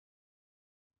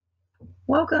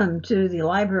Welcome to the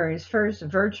library's first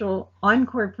virtual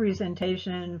Encore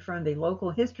presentation from the local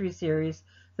history series,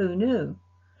 Who Knew?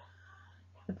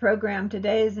 The program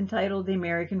today is entitled The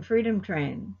American Freedom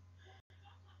Train.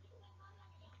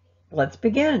 Let's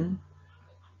begin.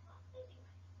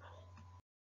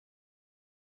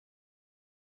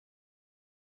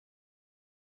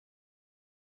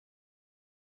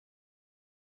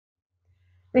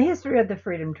 The history of the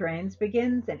Freedom Trains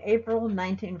begins in April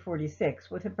 1946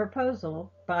 with a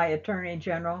proposal by Attorney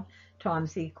General Tom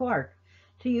C. Clark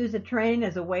to use a train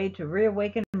as a way to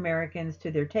reawaken Americans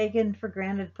to their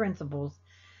taken-for-granted principles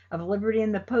of liberty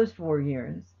in the post-war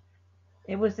years.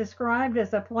 It was described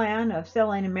as a plan of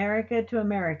selling America to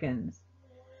Americans.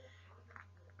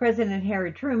 President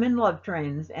Harry Truman loved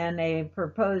trains, and a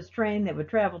proposed train that would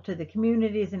travel to the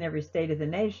communities in every state of the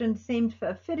nation seemed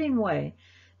a fitting way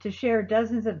to share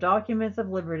dozens of documents of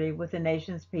liberty with the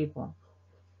nation's people.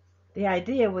 The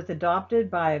idea was adopted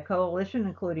by a coalition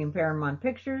including Paramount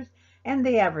Pictures and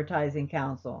the Advertising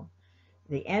Council.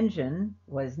 The engine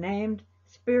was named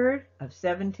Spirit of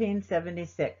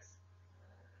 1776.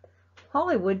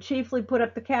 Hollywood chiefly put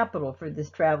up the capital for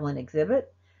this traveling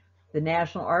exhibit. The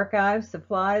National Archives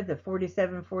supplied the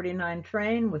 4749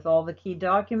 train with all the key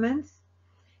documents.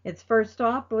 Its first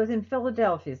stop was in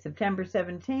Philadelphia, September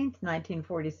 17,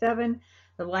 1947.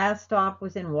 The last stop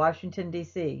was in Washington,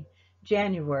 D.C.,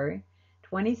 January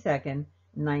 22,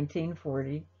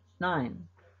 1949.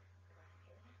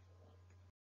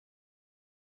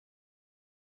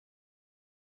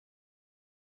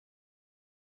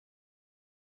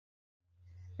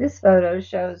 This photo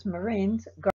shows Marines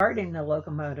guarding the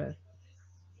locomotive.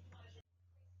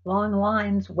 Long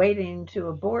lines waiting to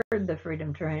aboard the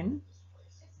Freedom Train.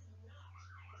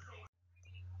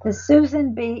 The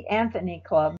Susan B. Anthony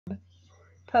Club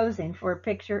posing for a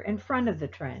picture in front of the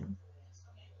train.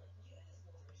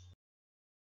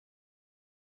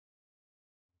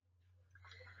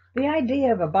 The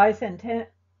idea of a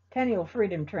bicentennial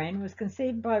Freedom Train was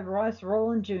conceived by Ross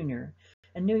Rowland Jr.,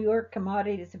 a New York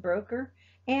commodities broker,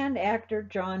 and actor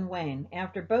John Wayne,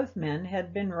 after both men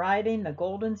had been riding the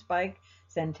Golden Spike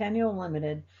Centennial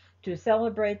Limited to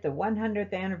celebrate the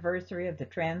 100th anniversary of the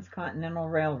Transcontinental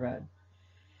Railroad.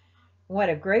 What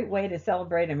a great way to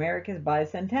celebrate America's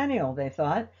bicentennial, they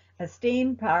thought, a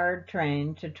steam-powered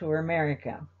train to tour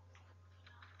America.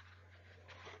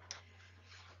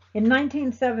 In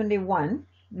 1971,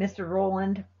 Mr.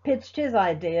 Rowland pitched his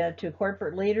idea to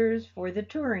corporate leaders for the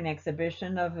touring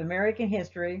exhibition of American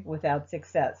history without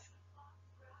success.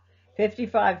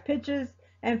 55 pitches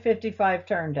and 55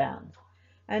 turndowns,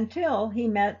 until he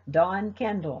met Don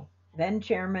Kendall, then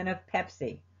chairman of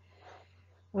Pepsi.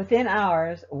 Within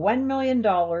hours, $1 million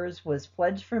was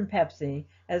pledged from Pepsi,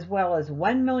 as well as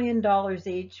 $1 million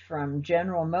each from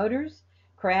General Motors,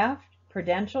 Kraft,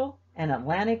 Prudential, and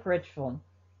Atlantic Richfield.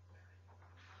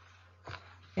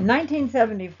 In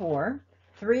 1974,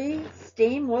 3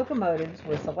 steam locomotives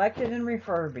were selected and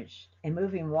refurbished. A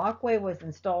moving walkway was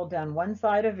installed down one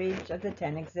side of each of the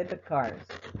 10 exhibit cars.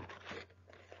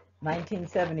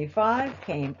 1975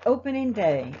 came opening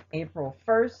day, April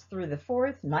 1st through the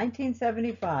 4th,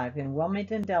 1975 in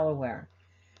Wilmington, Delaware.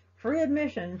 Free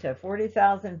admission to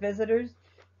 40,000 visitors,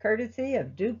 courtesy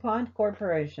of DuPont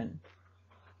Corporation.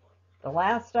 The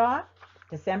last stop,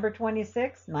 December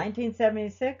 26,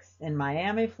 1976 in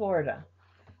Miami, Florida.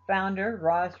 Founder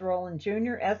Ross Rowland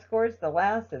Jr. escorts the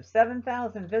last of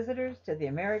 7,000 visitors to the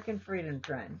American Freedom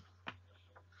Train.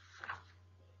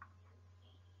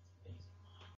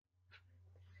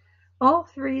 All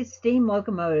 3 steam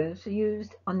locomotives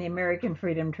used on the American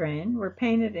Freedom Train were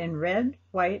painted in red,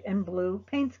 white, and blue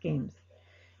paint schemes.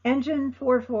 Engine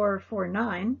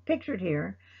 4449, pictured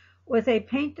here, was a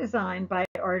paint design by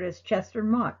artist Chester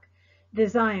Mock,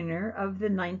 designer of the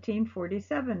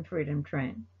 1947 Freedom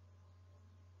Train.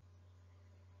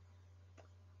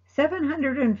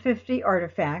 750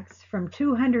 artifacts from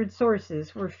 200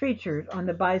 sources were featured on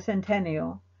the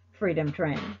bicentennial Freedom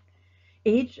Train.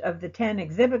 Each of the 10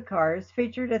 exhibit cars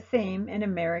featured a theme in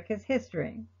America's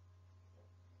history.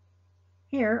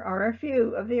 Here are a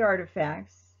few of the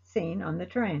artifacts seen on the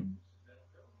train.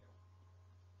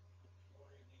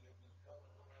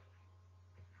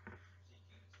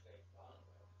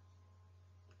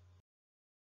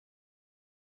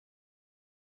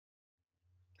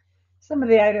 Some of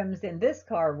the items in this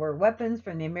car were weapons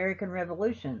from the American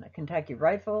Revolution, a Kentucky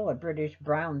rifle, a British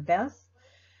brown vest,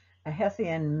 a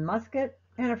Hessian musket,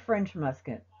 and a French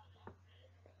musket.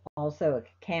 Also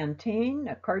a canteen,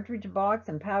 a cartridge box,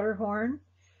 and powder horn,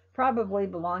 probably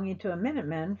belonging to a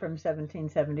Minuteman from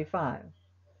 1775.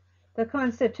 The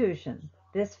Constitution,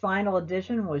 This final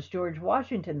edition was George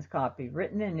Washington's copy,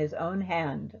 written in his own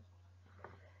hand.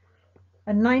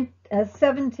 A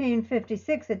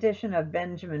 1756 edition of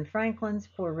Benjamin Franklin's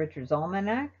Poor Richard's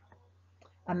Almanac,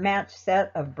 a matched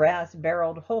set of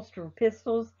brass-barreled holster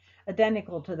pistols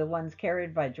identical to the ones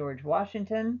carried by George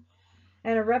Washington,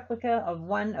 and a replica of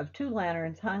one of two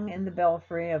lanterns hung in the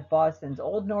belfry of Boston's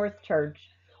Old North Church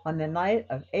on the night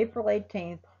of April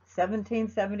 18,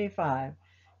 1775,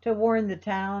 to warn the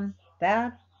town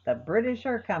that the British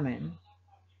are coming.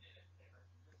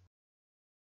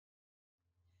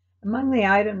 Among the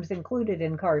items included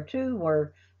in Car 2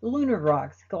 were lunar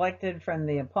rocks collected from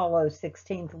the Apollo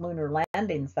 16th lunar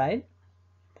landing site,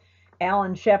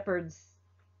 Alan Shepard's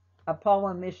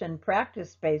Apollo mission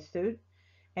practice spacesuit,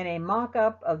 and a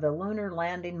mock-up of the lunar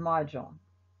landing module.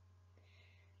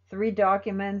 3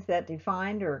 documents that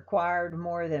defined or acquired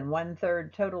more than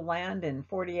 1/3 total land in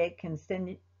 48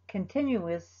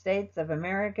 continuous states of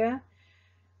America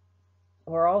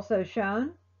were also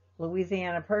shown: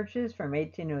 Louisiana Purchase from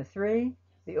 1803,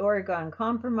 the Oregon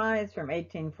Compromise from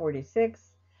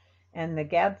 1846, and the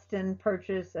Gadsden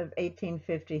Purchase of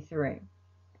 1853.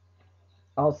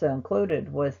 Also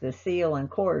included was the seal and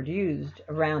cord used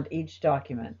around each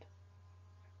document.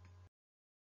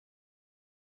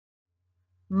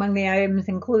 Among the items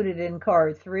included in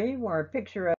Car 3 were a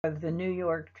picture of the New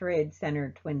York Trade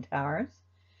Center Twin Towers,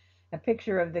 a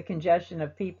picture of the congestion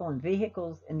of people and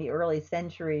vehicles in the early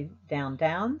century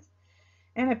downtowns,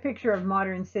 and a picture of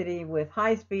modern city with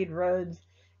high-speed roads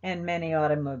and many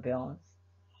automobiles.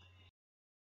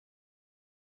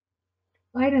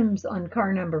 Items on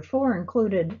car number 4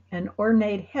 included an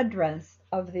ornate headdress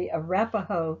of the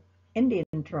Arapaho Indian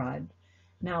tribe,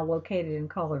 now located in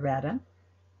Colorado,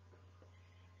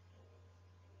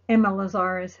 Emma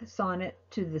Lazar's sonnet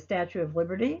to the Statue of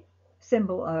Liberty,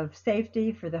 symbol of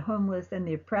safety for the homeless and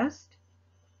the oppressed,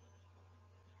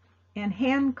 and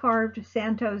hand-carved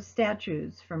Santos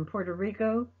statues from Puerto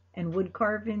Rico and wood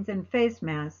carvings and face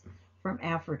masks from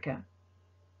Africa.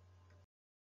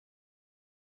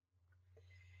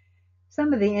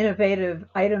 Some of the innovative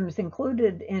items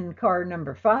included in car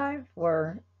number 5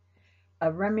 were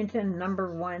a Remington No.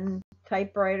 1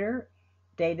 typewriter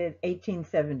dated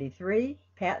 1873,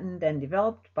 patented and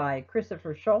developed by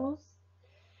Christopher Scholes,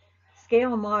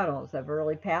 scale models of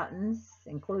early patents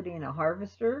including a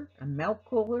harvester, a milk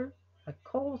cooler, a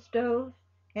coal stove,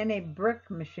 and a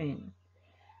brick machine.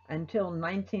 Until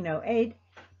 1908,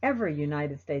 every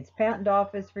United States Patent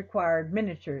Office required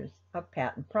miniatures of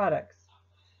patent products.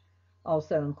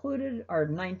 Also included are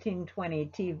 1920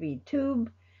 TV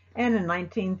tube and a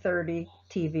 1930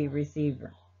 TV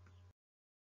receiver.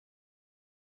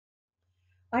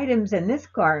 Items in this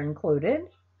car included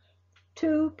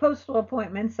 2 postal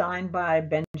appointments signed by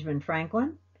Benjamin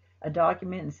Franklin, a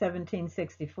document in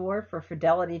 1764 for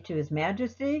fidelity to His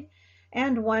Majesty,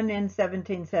 and one in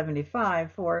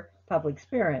 1775 for public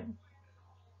spirit.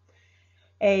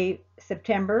 A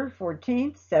September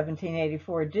 14,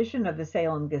 1784 edition of the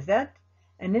Salem Gazette,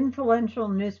 an influential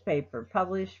newspaper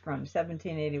published from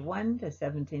 1781 to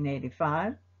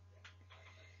 1785.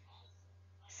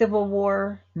 Civil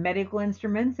War medical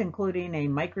instruments, including a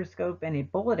microscope and a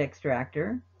bullet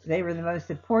extractor. They were the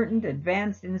most important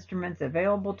advanced instruments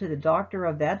available to the doctor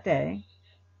of that day.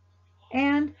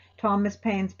 And Thomas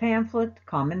Paine's pamphlet,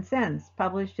 Common Sense,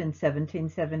 published in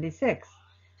 1776.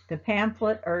 The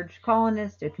pamphlet urged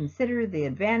colonists to consider the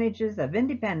advantages of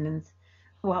independence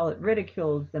while it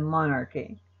ridiculed the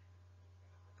monarchy.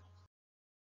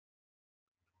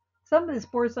 Some of the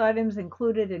sports items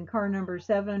included in car number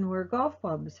 7 were golf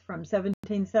clubs from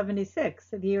 1776,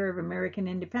 the year of American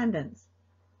independence,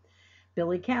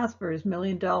 Billy Casper's $1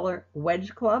 Million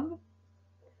Wedge Club,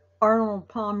 Arnold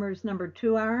Palmer's No.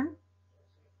 2 iron,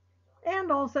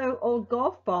 and also old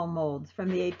golf ball molds from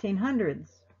the 1800s.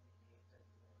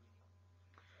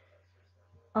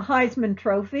 A Heisman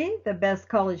Trophy, the Best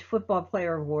College Football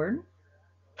Player Award,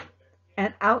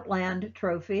 an Outland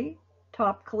Trophy,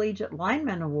 Top Collegiate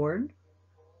Lineman Award,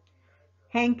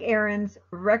 Hank Aaron's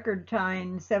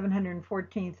record-tying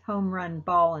 714th home run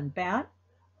ball and bat,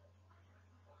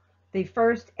 the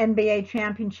first NBA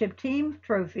Championship Team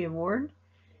Trophy Award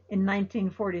in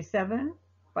 1947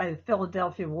 by the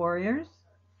Philadelphia Warriors,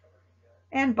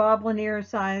 and Bob Lanier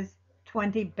size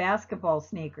 20 basketball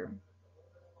sneaker.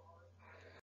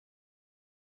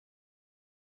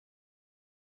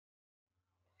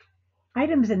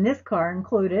 Items in this car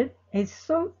included a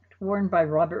suit worn by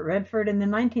Robert Redford in the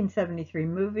 1973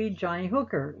 movie Johnny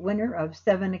Hooker, winner of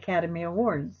 7 Academy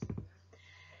Awards.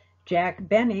 Jack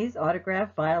Benny's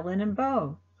autographed violin and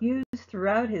bow, used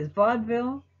throughout his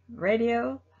vaudeville,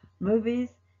 radio, movies,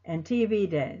 and TV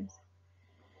days.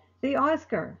 The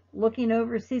Oscar, looking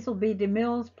over Cecil B.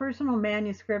 DeMille's personal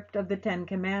manuscript of the Ten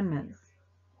Commandments.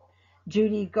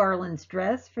 Judy Garland's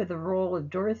dress for the role of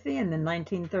Dorothy in the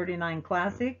 1939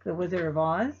 classic, The Wizard of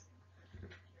Oz.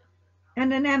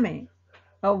 And an Emmy,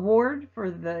 award for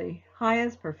the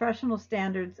highest professional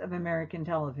standards of American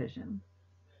television.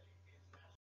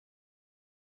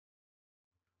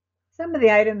 Some of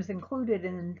the items included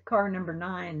in car number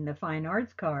 9, the Fine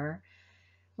Arts car,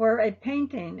 were a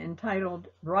painting entitled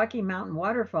Rocky Mountain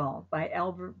Waterfall by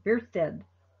Albert Bierstedt,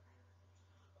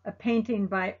 a painting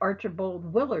by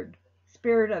Archibald Willard,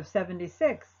 Spirit of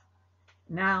 '76,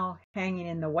 now hanging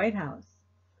in the White House,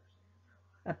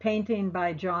 a painting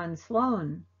by John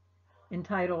Sloan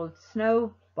entitled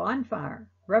Snow Bonfire,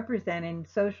 representing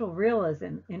social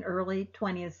realism in early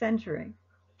 20th century.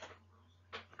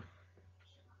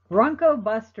 Bronco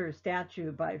Buster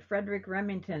statue by Frederick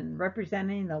Remington,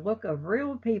 representing the look of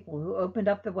real people who opened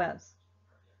up the West.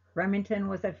 Remington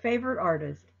was a favorite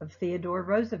artist of Theodore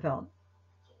Roosevelt.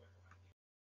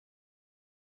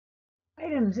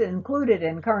 Items included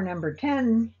in car number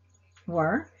 10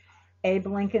 were Abe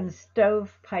Lincoln's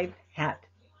stovepipe hat,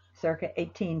 circa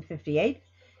 1858,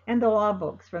 and the law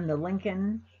books from the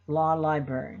Lincoln Law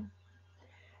Library.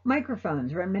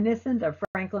 Microphones reminiscent of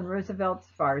Franklin Roosevelt's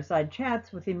fireside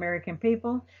chats with the American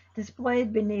people,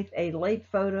 displayed beneath a late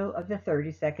photo of the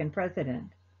 32nd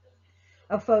president.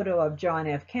 A photo of John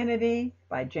F. Kennedy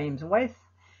by James Wythe,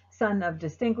 son of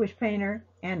distinguished painter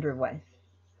Andrew Wythe.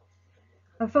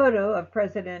 A photo of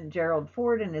President Gerald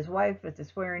Ford and his wife at the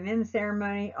swearing-in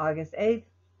ceremony, August 8,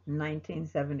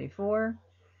 1974,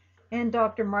 and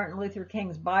Dr. Martin Luther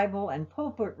King's Bible and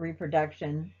pulpit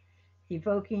reproduction,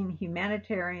 evoking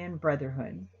humanitarian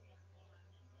brotherhood.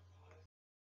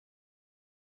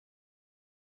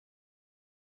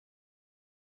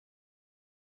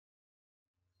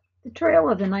 The trail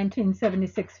of the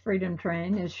 1976 Freedom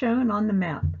Train is shown on the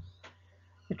map.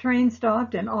 The train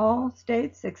stopped in all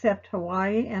states except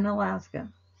Hawaii and Alaska.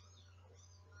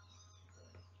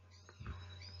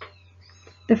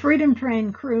 The Freedom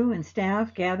Train crew and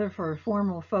staff gather for a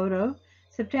formal photo,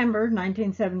 September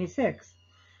 1976.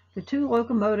 The 2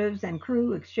 locomotives and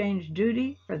crew exchange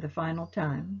duty for the final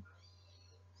time.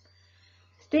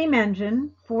 Steam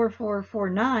engine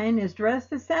 4449 is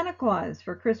dressed as Santa Claus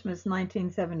for Christmas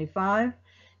 1975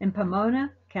 in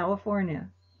Pomona, California.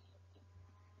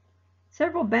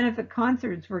 Several benefit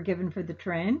concerts were given for the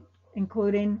train,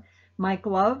 including Mike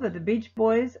Love of the Beach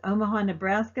Boys, Omaha,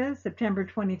 Nebraska, September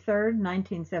 23,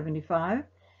 1975,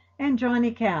 and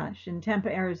Johnny Cash in Tempe,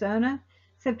 Arizona,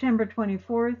 September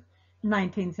 24,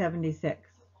 1976.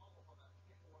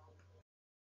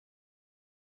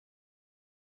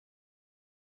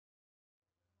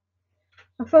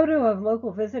 A photo of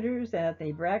local visitors at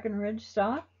the Brackenridge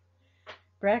stop.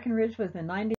 Brackenridge was the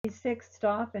 96th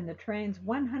stop in the train's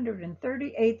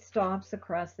 138 stops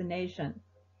across the nation.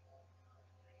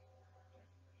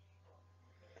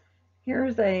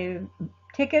 Here's a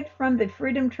ticket from the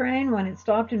Freedom Train when it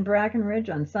stopped in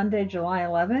Brackenridge on Sunday, July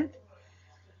 11th.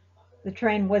 The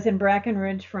train was in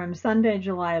Brackenridge from Sunday,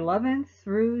 July 11th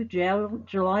through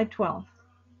July 12th,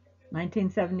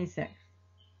 1976.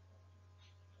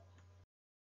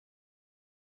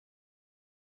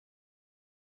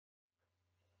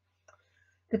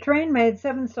 The train made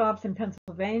 7 stops in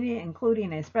Pennsylvania,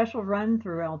 including a special run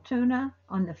through Altoona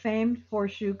on the famed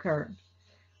Horseshoe Curve.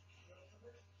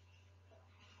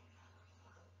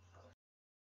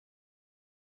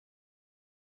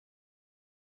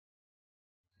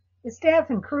 The staff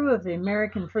and crew of the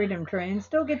American Freedom Train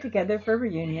still get together for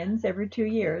reunions every 2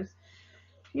 years,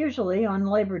 usually on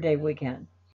Labor Day weekend.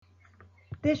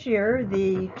 This year,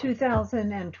 the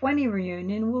 2020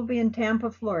 reunion will be in Tampa,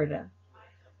 Florida,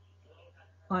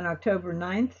 on October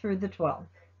 9th through the 12th.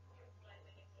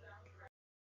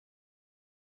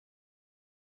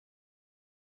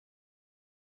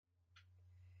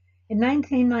 In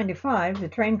 1995, the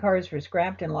train cars were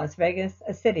scrapped in Las Vegas,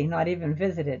 a city not even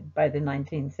visited by the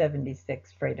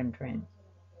 1976 Freedom Train.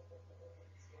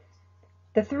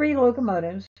 The 3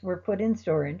 locomotives were put in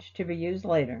storage to be used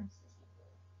later.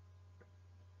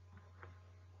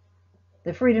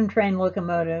 The Freedom Train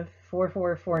locomotive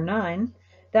 4449,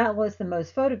 that was the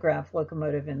most photographed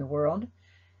locomotive in the world,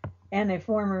 and a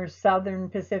former Southern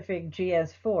Pacific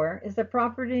GS4, is the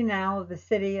property now of the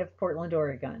city of Portland,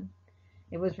 Oregon.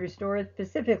 It was restored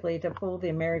specifically to pull the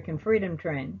American Freedom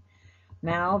Train.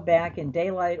 Now back in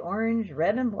daylight orange,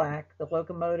 red, and black, the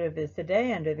locomotive is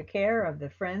today under the care of the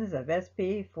Friends of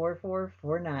SP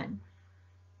 4449.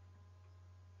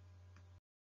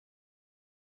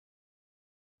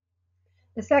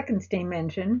 The second steam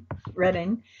engine,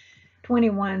 Reading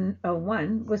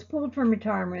 2101, was pulled from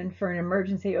retirement for an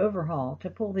emergency overhaul to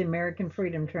pull the American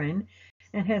Freedom Train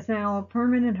and has now a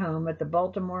permanent home at the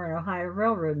Baltimore and Ohio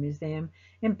Railroad Museum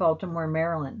in Baltimore,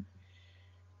 Maryland.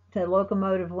 The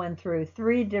locomotive went through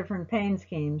 3 different paint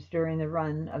schemes during the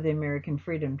run of the American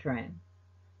Freedom Train.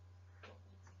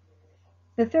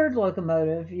 The third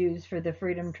locomotive used for the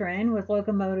Freedom Train was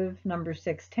locomotive number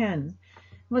 610.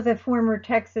 It was a former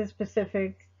Texas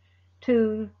Pacific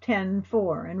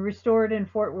 210-4 and restored in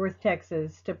Fort Worth,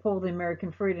 Texas to pull the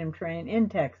American Freedom Train in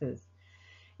Texas.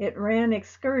 It ran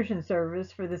excursion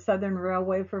service for the Southern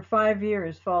Railway for 5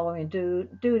 years following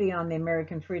duty on the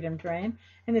American Freedom Train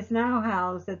and is now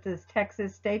housed at the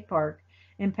Texas State Park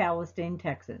in Palestine,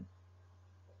 Texas.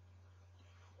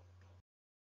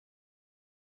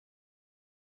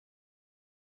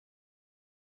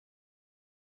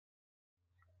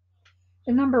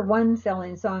 The number 1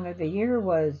 selling song of the year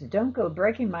was Don't Go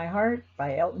Breaking My Heart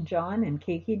by Elton John and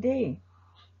Kiki Dee.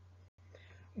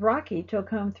 Rocky took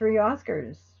home 3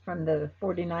 Oscars from the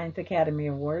 49th Academy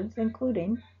Awards,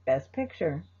 including Best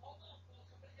Picture.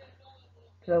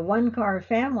 The one-car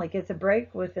family gets a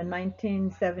break with the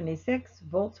 1976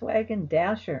 Volkswagen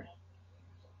Dasher.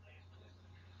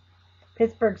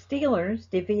 Pittsburgh Steelers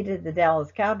defeated the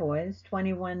Dallas Cowboys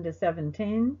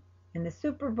 21-17 in the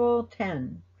Super Bowl X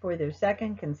for their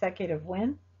second consecutive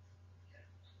win.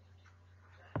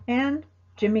 And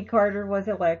Jimmy Carter was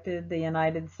elected the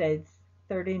United States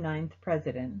 39th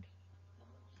president.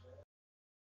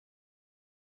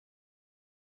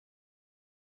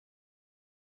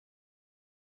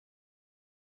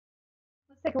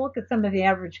 Let's take a look at some of the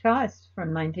average costs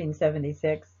from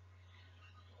 1976.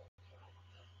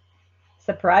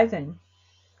 Surprising,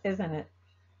 isn't it?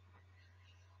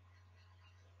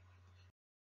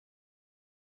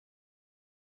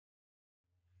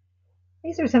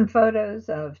 These are some photos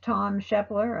of Tom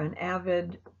Shepler, an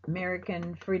avid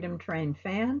American Freedom Train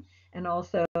fan and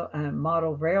also a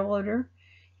model railroader.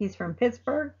 He's from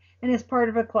Pittsburgh and is part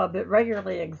of a club that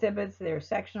regularly exhibits their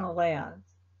sectional layouts.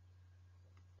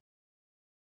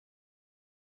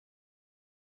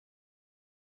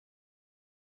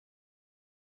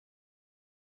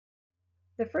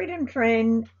 The Freedom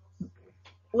Train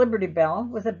Liberty Bell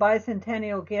was a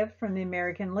bicentennial gift from the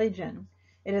American Legion.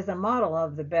 It is a model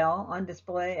of the bell on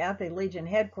display at the Legion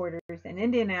headquarters in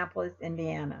Indianapolis,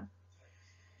 Indiana.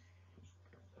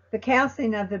 The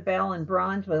casting of the bell in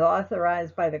bronze was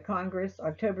authorized by the Congress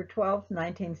October 12,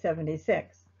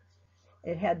 1976.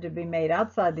 It had to be made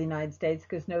outside the United States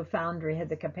because no foundry had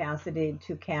the capacity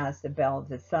to cast a bell of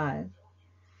this size.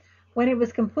 When it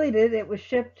was completed, it was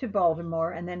shipped to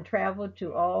Baltimore and then traveled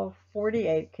to all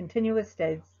 48 continuous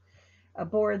states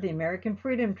aboard the American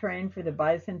Freedom Train for the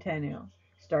bicentennial,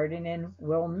 starting in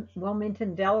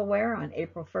Wilmington, Delaware on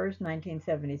April 1st,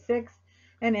 1976,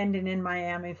 and ending in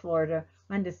Miami, Florida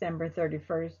on December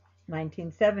 31st,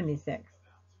 1976.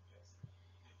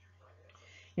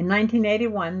 In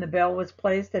 1981, the bell was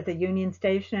placed at the Union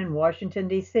Station in Washington,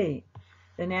 D.C.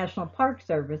 The National Park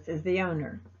Service is the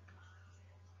owner.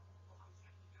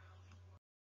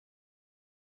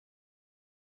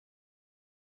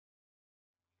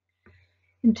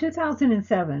 In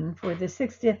 2007, for the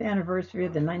 60th anniversary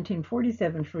of the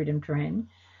 1947 Freedom Train,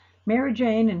 Mary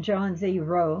Jane and John Z.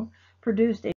 Rowe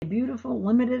produced a beautiful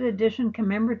limited edition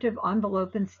commemorative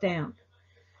envelope and stamp.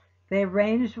 They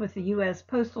arranged with the U.S.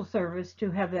 Postal Service to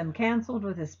have them canceled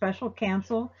with a special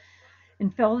cancel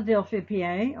in Philadelphia,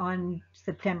 PA on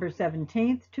September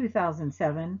 17,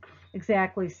 2007,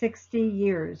 exactly 60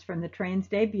 years from the train's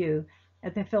debut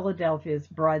at the Philadelphia's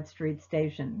Broad Street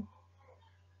station.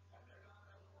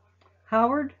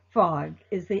 Howard Fogg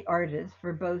is the artist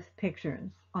for both pictures.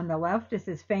 On the left is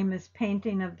his famous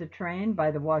painting of the train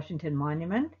by the Washington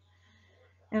Monument,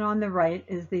 and on the right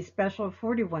is the special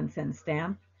 41-cent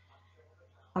stamp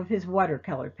of his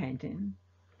watercolor painting.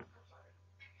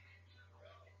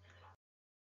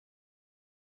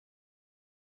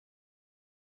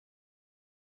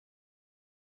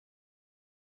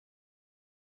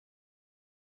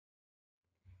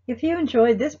 If you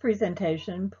enjoyed this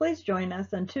presentation, please join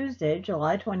us on Tuesday,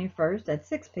 July 21st at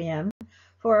 6 p.m.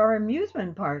 for our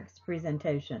Amusement Parks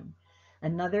presentation,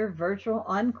 another virtual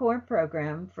encore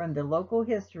program from the Local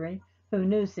History Who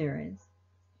Knew series.